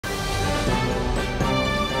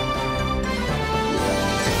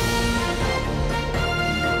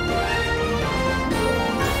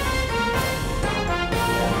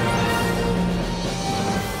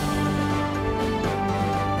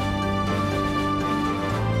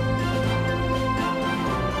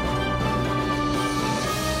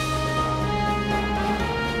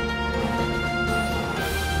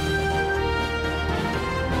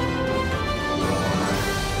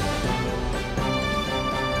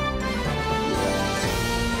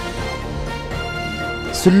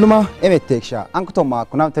Suluma emetteksha ankutoma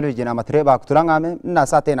kunam televizyon amatre ba kutulangame na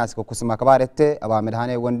sate nasiko kusuma kabarette aba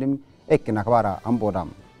medhane wondim ekna kabara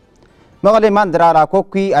ambodam magale mandrara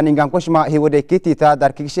kokki aningan koshma hiwode kitita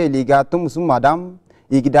darkikshe liga tumsum madam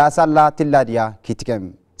igda salla tilladia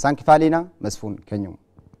kitkem sankifalina masfun kenyum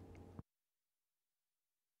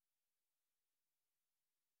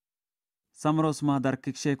Samros ma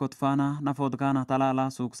darkikshe kotfana na fodkana talala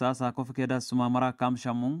suksasa kofkeda suma mara kam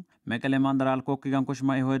shamun mekele mandral kokkigan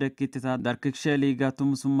koshma ihode kitita darkikshe liga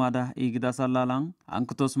tumsumada igda sallalang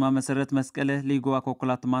ankutos ma meseret meskele ligo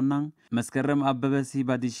akokulat manang meskerem abbebesi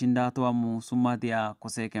badishinda toamu sumadia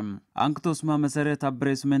kosekem ankutos ma meseret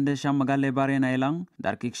abres mende shamagale barena elang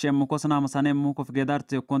darkikshe mukosna masane mu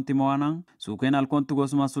kofgedarte kontimoanang suken al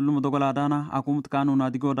kontugosma sulum dogoladana akumut kanuna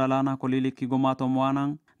digo dalana koliliki gomato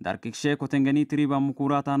moanang darkikshe kotengeni triba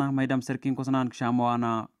mukuratana maidam serkin kosnan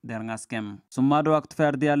kshamoana derngaskem sumado akt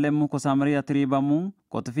ferdi allemu kosamriya triba mu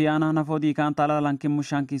kotfiana nafodi kan talalankim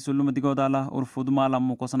mushanki sulum digodala urfudmala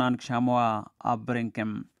mu kosnan kshamoa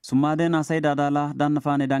abrenkem sumadena sayda dala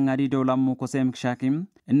danfane dangadi dolamu kosem kshakim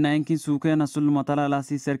inna enkin sukena sulum talala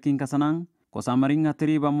si serkin kasanang Kosamaringa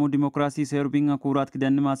triba mu demokrasi serbinga kurat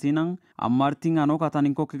kidenima sinang amartinga no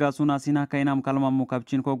katanin kokkiga suna sina kainam kalma mu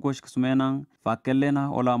kapchin kogosh ksumenang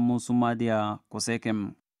fakkelena ola mu sumadia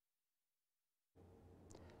kosekem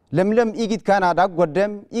lemlem igit kanada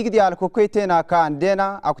godem igid yal kokoitena ka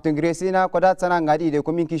andena akutengresina kodat sana ngadi de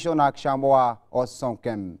communication akshamwa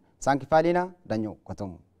osonkem sankifalina danyo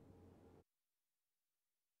kotom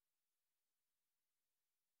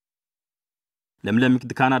lemlem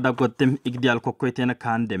ikd kanada godtem igdial kokkoitena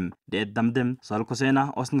kandem de damdem salkosena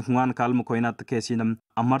osn khwan kalm koinat kesinam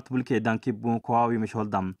amart bulke danki bu kwawi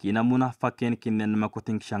misholdam kinamuna fakken kinnen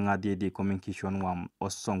makotin shanga de communication wam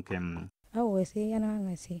osonkem awese yana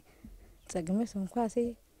ngasi tsagme son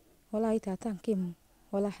kwasi wala itatan kim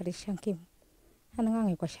wala harishan kim ana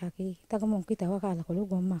ngangi kwa shaki tagamon kita wakala ko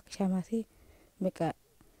lugo mak shamasi beka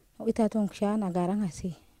itaton kshana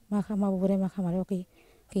garangasi maka mabure maka maroki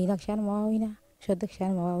kidak shan mawina shodak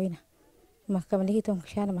shan mawina makam lihiton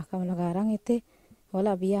kshana makam lagarang ite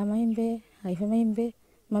wala biya maimbe haife maimbe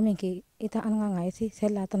maminki ita anga ngaisi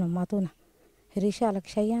selatan matuna hirisha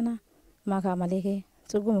lakshayana maka maleke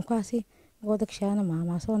tsugumu kwasi godak shana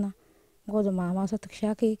mama sona godo mama so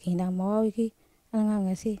takshaki kina mawiki anga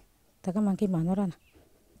ngasi tagamanki manorana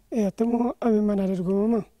tamo abi manadir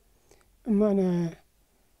goma mana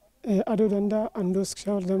ado danda andos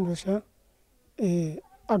kshawal damdosha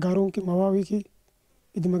agaronki mawawiki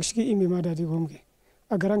idimagshiki imi madadi gomke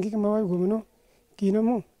agaranki mawawi gomno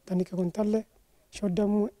kinamo tanika kontalle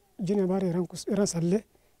shoddamu jine bare rankus rasalle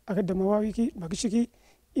agada mawawiki magshiki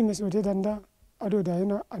imi sode danda ado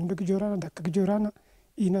dayana ando kijorana dakka kijorana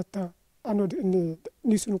inata anod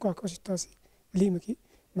nisunu ka kositasi limaki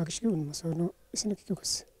magshiki un masono isnaki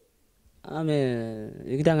kikos ame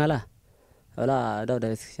igdangala wala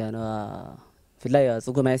dawda iskana filaya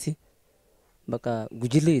tsugumaisi baka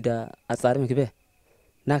gujili da atsarmi kibe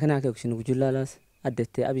nakana ke kushin gujilalas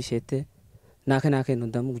adette abishete nakana ke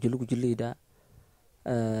nundam gujili da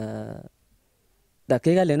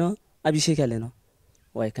kega leno abisheke leno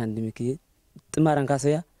way kan dimiki timaran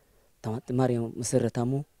kasaya tamari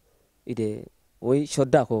musirratamu ide way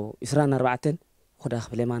shodda ko isran arba'aten khoda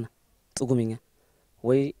khlemana tsuguminya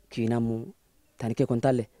way kinamu tanike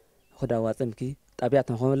kontalle khoda watsamki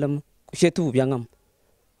tabiatan khomlam kushetu biangam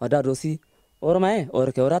wada dosi ormae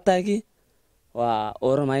orke orataki wa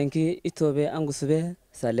ormainki itobe angusbe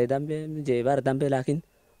sale dambe je bar dambe lakin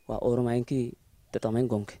wa ormainki tatamen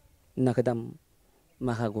gomke nakadam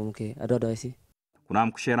maka gomke adodoisi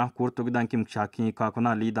kunam kushera kurtu gidankim shaki ka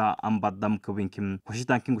kuna lida ambadam kwinkim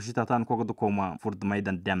kushitankim kushitatan kogodo koma furd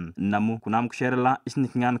maidan dem namu kunam kusherla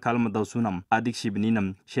isnikngan kalma dawsunam adik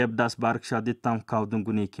shibninam shebdas bark shaditam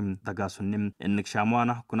kaudungunikim dagasunnim ennik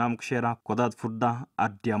shamwana kunam kushera kodad furda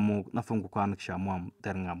addiamu nafungu kan shamwam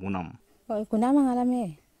terngamunam kunama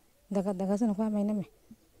ngalame daga sunu kwa mainame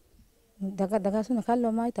daga sunu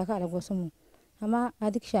kallo mai takala gosumu ama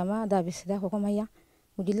adik shama dabis da ko maya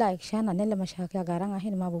ujilla ikshana nella mashaki agaranga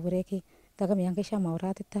hin ma bubureki daga miyanke shama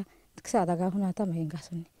uratita tiksa daga hunata mahinga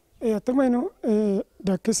sunni tamaino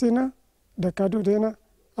dakesena dakado dena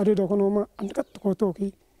ado da konoma ankat ko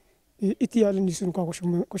toki itiyal ni sun ko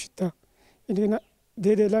shita indina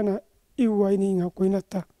dede lana iwaini nga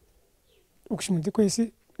koinata ukshmunti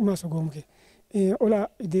koisi maso gomke ola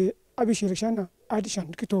ide abishirshana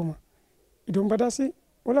adishan kitoma idon badasi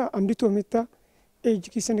ola andito mita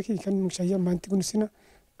jiki seneki kan mushaya manti kunsina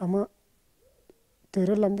ama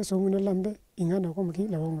tere lambe somuna lambe ingana ko maki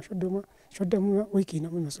lawo shodoma shodamu wiki na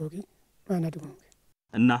masoki mana dum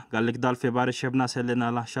እና ጋልክ ዳል ፌባሪ ሸብና ሰለና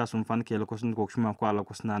ላ ሻሱን ፋን ከለኮስን ኮክሽማ ኳላ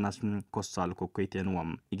ኮስና ናስም ኮሳል ኮኮይቴንዋም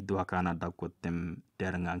ይግዱ አካና ዳቆተም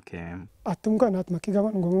ደረንጋንከ አቱም ጋናት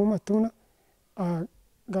መኪጋማን ጎሞም አቱና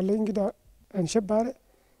galle ingida en shebbare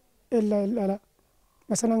ella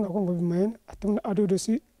masalan akon go bimayen atum ado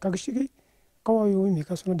dosi kagshigi kawayo mi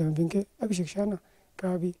kasuna damvinke agshikshana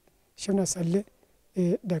kabi shona salle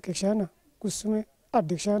dakshana kusume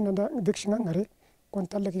adikshana da dikshana ngare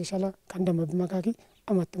kontalle kishala kanda mabmakaki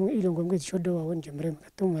amatum ilongom ge shoddo wa won jemre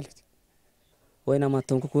makatum malet wayna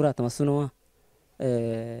matum kukura tamasuno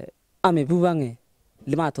ame bubange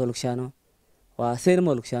limato lukshano wa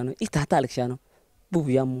sermo lukshano itata lukshano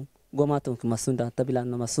bubiyamu gomatum masunda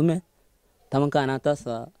tabilana masume tamanka ta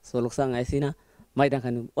soluksang aisina maidan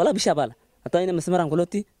kan wala bishabala atayna masmaran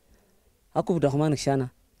koloti aku budak man kshana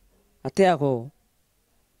ate ako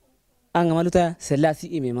anga maluta selasi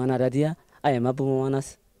ime mana radia ay mabu manas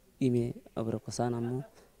ime abrokosana mu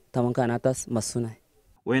tamanka ta masuna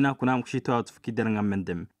wayna kunam kshito at fikideranga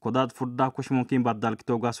mendem kodat fudda kush mumkin badal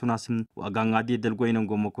kitoga sunasim wagangadi delgoyna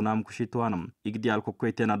gomo kunam kshito anam igdi al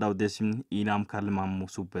kokoytena dawdesim inam kalmam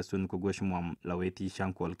musubesun ko goshmam laweti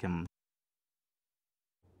shankolkem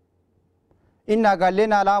inna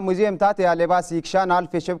gallena la museum tate ya lebasi ikshana al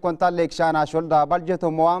fesheb kontalle ikshana sholda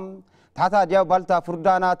baljeto moam tata diaw balta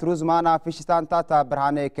furdana truzmana fishistan tata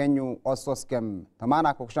brhane kenyu ososkem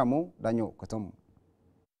tamana kokshamu danyo kotum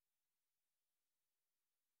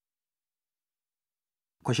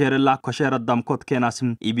koshera dam kot kenasim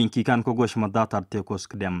ibinki kan ko gosh madatar te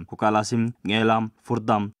koskdem ko kalasim ngelam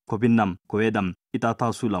furdam kobinam koedam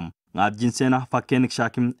itata sulam ngad jinsena fakenik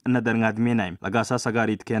shakim nadar ngad menay lagasa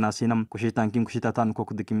sagarit kenasinam kushitankim kushitatan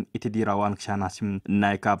kokdikim itidirawan kshanasim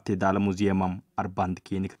nay kapte dal museumam arband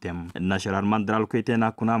kiniktem nasharar mandral koitena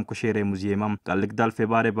kunam kushere museumam galik dal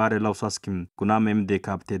febare bare lawsaskim kunam emde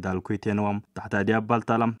kapte dal koitenwam tahta diabal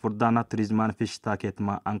talam furdana trizman fishta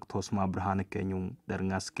ketma anktosma brhan kenyu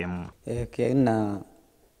darngaskem كأن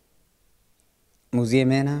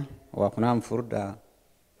موزيمنا وكنام فردا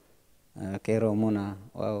كيرومونا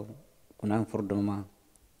وكنام فردوما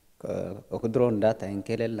وكدرون داتا إن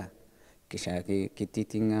كللا كشاكي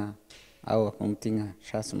كتيتينا أو كمتينا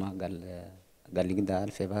شاسما قال لقدا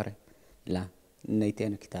الفبارة لا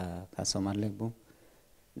نيتين كتا كاسومار لبو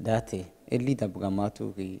داتي اللي دبغا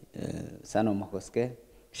ماتو كي سانو مخوسكي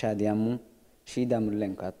شاديامو شيدا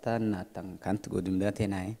ملين كاتا ناتان كانت قدم داتي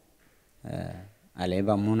ناي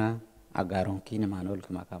عليبا مونا أغارون كينا مانول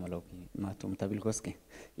كما كاملو كي ماتو متابل كوسكي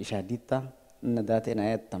إشاديتا نداتي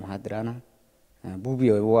ناي تمهادرانا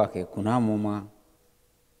بوبي وواكي كنامو ما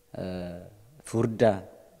فردا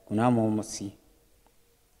كنامو مسي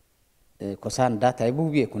كوسان داتا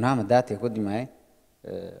بوبي كنام داتي قدم ماي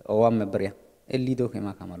أوام مبريا اللي دو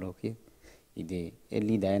كما كاملو كي إدي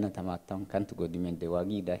اللي داينا تماتام كانت قدم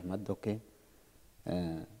دواغي داي مدوكي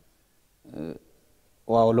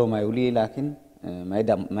واولو ما يولي لكن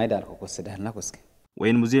ما يدار كوسدهنا كوسك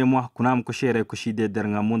وين museum wa kunam kushere kushide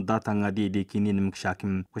deranga mun data ngadi de kinin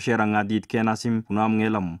mkshakim kushera ngadi kenasim kunam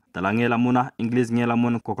ngelam talangelamuna english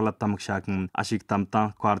ngelamun kokolatam mkshakim ashik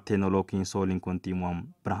tamta kwartenolokin solin kontimum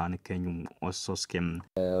brahane kenyum ososkem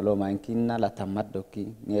lo mankinna la tamaddoki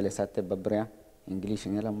ngele satte babria english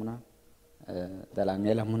ngelamuna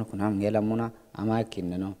talangelamuna kunam ngelamuna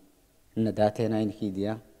amakinno نداتنا إن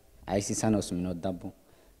كيديا عايسي سانوس من الدبو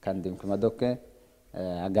كان دم كما دوك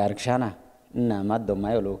أجاركشانا إن ما دو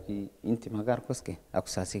ما يلوكي إنتي ما جاركوسكي أكو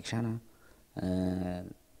ساسيكشانا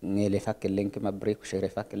نيلي فاك اللينك ما بريك وشيري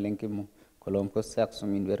فاك اللينك مو كلهم كوسك أكسو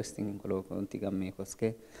من بيرستين كلهم كنتي جامي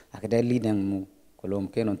كوسكي أكيد اللي دم مو كلهم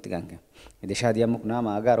كانوا تجانك إذا شادي أمك نام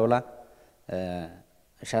أجارولا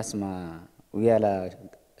شاس ما ويالا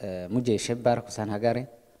مجيء شبار كوسان هجاري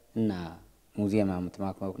إن موزيم ما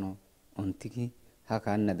متماك ماكنو أنتيكي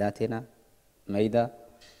هكا أن داتنا ميدا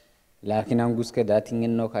لكن أنجوس كداتين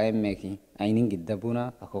إنه كايم ميكي أينين جدا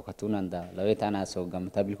بونا أكو كتونا دا لويت أنا سوغم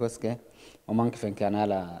تابلكوس كه ومان كفن كان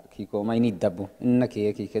على كيكو ما يني دبو إن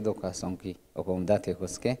كي كدو كاسونكي أكو مداتي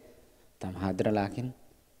كوسكه تام هادر لكن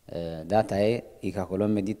داتاي إيكا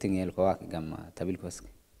كلهم مديتين يلقوا كجم تابلكوس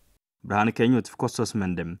برهان كينيو تفكوسس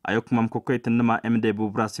مندم أيوك مام كوكيت إنما إمدي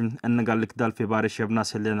بوبراسم إن قالك دال في باري شبنا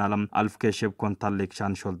سلين علم ألف كشب كونتالك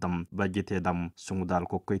شان شولدم بجيت دم سمودال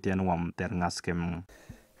كوكيت ينوام ترناسكم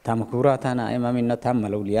تام كورات أنا إما منا تام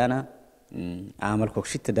ملوليانا عمل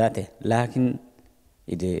كوكشيت داته لكن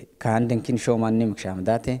إذا كان دنكين شو ما نيمك شام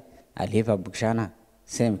داته عليه فبكشانا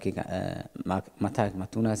سيم كي متاك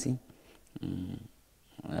متوناسي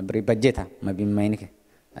بري بجيتها ما بين ماينك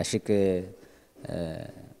أشيك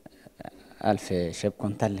ألف شب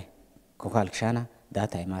كونتالي كوكال كشانا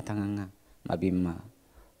داتا ما تانغا ما بيم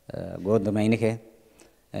غود ما ينكه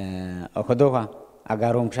أخذوها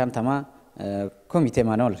أجارهم شان تما كوميتي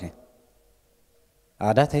مانولك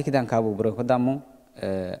عادات هيك دان كابو برو قدامو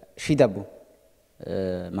شيدابو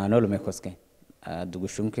مانول ميكوسكي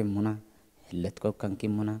دوغشون كيمونا هلتكو كان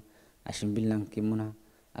كيمونا عشان بيلان كيمونا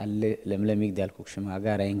اللي لملميك دالكوك شما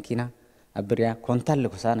أجارا ينكينا أبريا كونتال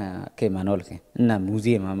لكوسانا كي مانولك إننا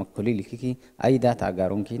موزيه ما مكولي لكيكي أي دات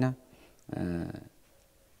أجارون كينا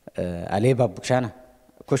عليه بابكشانا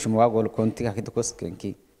كوش مواقول كونتي كاكي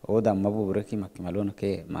كوسكي ودا مبو بركي مكملون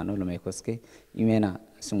كي مانول ميكوسكي يمينا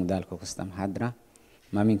سمودالكو كوستام حدرا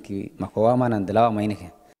ما منكي مكوا ما نندلاوا ما ينكي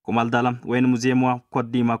Kumal dalam wain muziemwa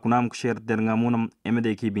koddi ma kunam ksher dergamunam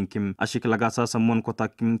emede ki binkim ashik lagasa samun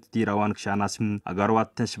kotakim tirawan kshanasim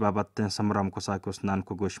agarwat shbabat samram kosakos nan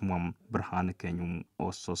kogoshmum berhan kenyum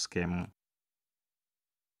ososkem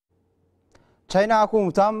China aku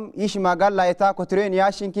mutam ish magal laeta kotren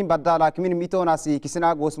yashinkin badala kimin mitonasi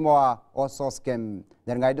kisina gosmoa ososkem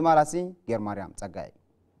dergai dumarasi germariam tsagay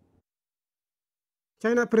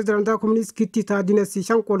China President Communist Kitty Dinasi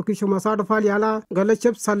Shankol Kisho Masada Faliala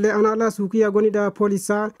Galachep Sale Anala Sukia Gonida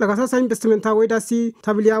Polisa Lagasa Investmenta Wedasi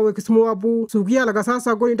Tabilia Wekismo Abu Sukia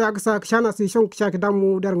Lagasa Gonida Aksa Kshana Si Shonk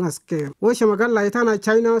Chakdamu Dernaske Washamagal Laetana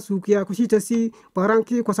China Sukia Kushitasi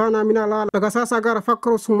Baranki Kosana Minala Lagasa Gara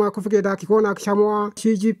Fakro Suma Kofigeda Kikona Kshamoa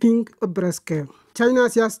Xi Jinping Breske China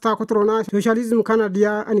siasta kotrona socialism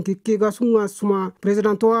Canada anikiki gasunga suma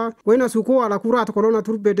presidentoa wena suko ala kura to kolona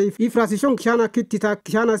turbede ifrasishon kshana kitita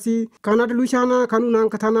kshana si Canada lushana kanuna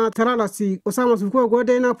katana talala si osama suko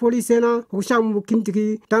godena polisena ushamu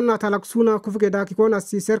kintiki danna talaksuna kufugeda kikona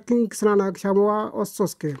si serking kisana kshamoa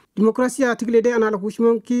ososke demokrasia tiglede anala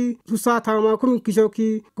kushmonki susa tama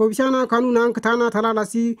kumkishoki kobishana kanuna katana talala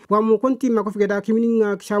si wa mukonti makufugeda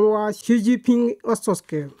kimininga kshamoa Xi Jinping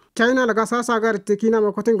ososke China lagasa sagar tekina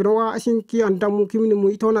makoten gnowa ashinki andamu kimini mu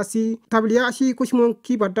itonasi tabliya ashi kushmon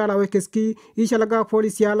ki badala wekeski ishalaga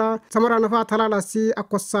polisiala samara nafa talala si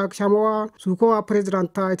akossa kshamoa sukowa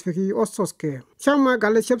presidenta itfeki ososke Chama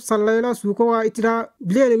galle chef salayla sukowa itira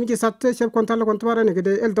blene mije satte chef kontala kontwara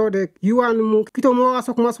negede eldode yuan mu kitomo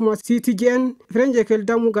asokma suma CTGN frenje kel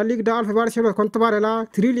damu galig da alfa bar chef kontwara la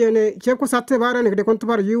trillion chef ko satte bare negede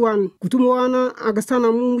kontwara yuan kutumo wana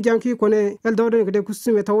agastana mu janki kone eldode negede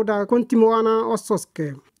kusume tawda kontimo wana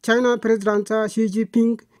ososke China President Xi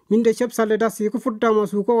Jinping minde chef saleda si ko fuddama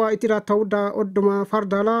sukowa itira tawda odduma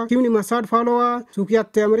fardala kimni masad falowa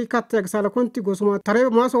sukiyatte Amerika te sala konti gosuma tare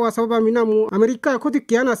maso wa sababa minamu Amerika koti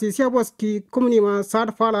kiana si siaboski komni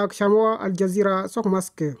masad fala kshamoa Al Jazeera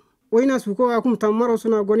sokmaske Waina sukowa kumtamaro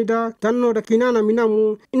suna gonida tanno da kinana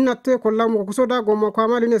minamu innatte kollamu kusoda goma kwa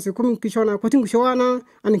maline si kumin kishona kotin kushawana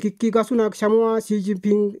anikiki gasuna kshamoa Xi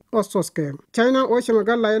Jinping ososke China oshe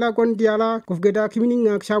magalla ila gondiala kufgeda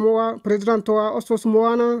kimininga kshamoa presidentoa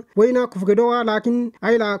ososmoana waina kufgedoa lakin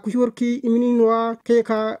aila kushurki imininwa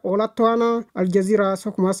keka olatwana Al Jazeera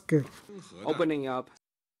sokmaske opening up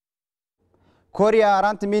Korea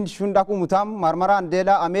arant min shunda kumutam marmaran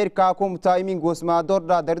dela Amerika kumuta imin gosma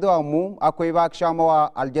dorda derdo amu akoiba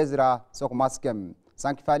kshamoa Al Jazeera sokmaskem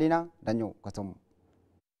sankifalina danyo katum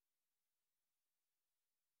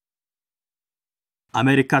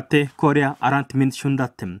Amerikate Korea arant min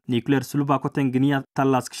shundatem nuclear suluba koten gniya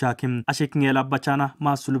talask shakim ashik ngela bachana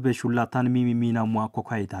ma sulube shullatan mimi mina mwa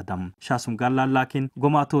kokaita dam shasum galla lakin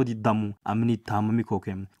gomato di damu amni tamami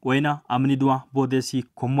kokem wena amni dua bodesi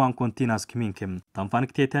komwan kontinas kiminkem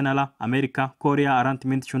tamfanik tetenala Amerika Korea arant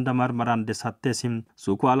min shunda marmaran de sattesim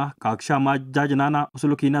sukwala kaksha ma jajnana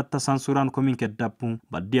usulukina tasansuran kominke dapu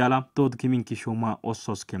badiala tod kiminki shoma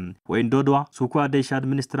ososkem wen dodwa sukwa de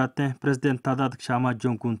administrateur president tadat ma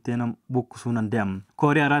jonkun tenam bukusunan dem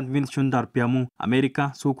Korea ran min shundar piamu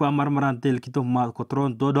Amerika suku marmaran del kito ma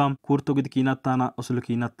kotron dodam kurto gid kinatana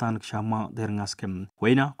usulkina tan kshama derngaskem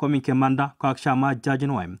weina komin kemanda ka kshama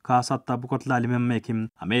jajinwaim ka satta bukot lalimem mekim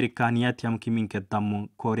Amerika niyat yam kimin kedamu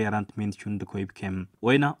Korea ran min shund koibkem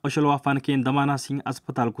weina oshlo fan ken damana sing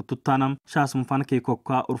hospital kututanam shasum fan ke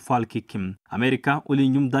kokka urfal kikim Amerika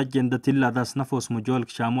ulinyum dajenda tilla das nafos mujol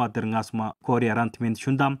kshama derngasma Korea ran min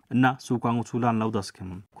shundam na suku usulan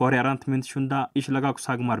daskem Korea arrangement shunda ishlaga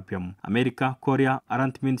kusagmar piam Amerika Korea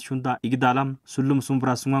arrangement shunda igdalam sullum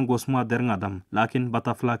sumbra sungan gosma derngadam lakin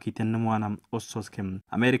batafla kitenmuanam ossoskem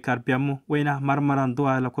Amerika piamu weina marmaran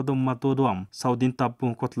doa la kodum matodoam saudin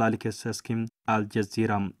tabu kotlalike seskim Al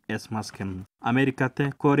Jazeera esmaskem Amerika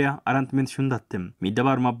te Korea arrangement shundatem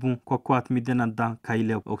midabar mabu kokwat midenanda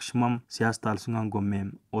kaile okshmam siastal sungan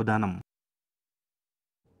gommem odanam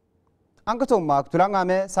Angkatong mak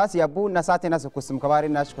tulangame sasi abu nasate nasu kusum kabari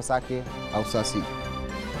nash kosake au sasi.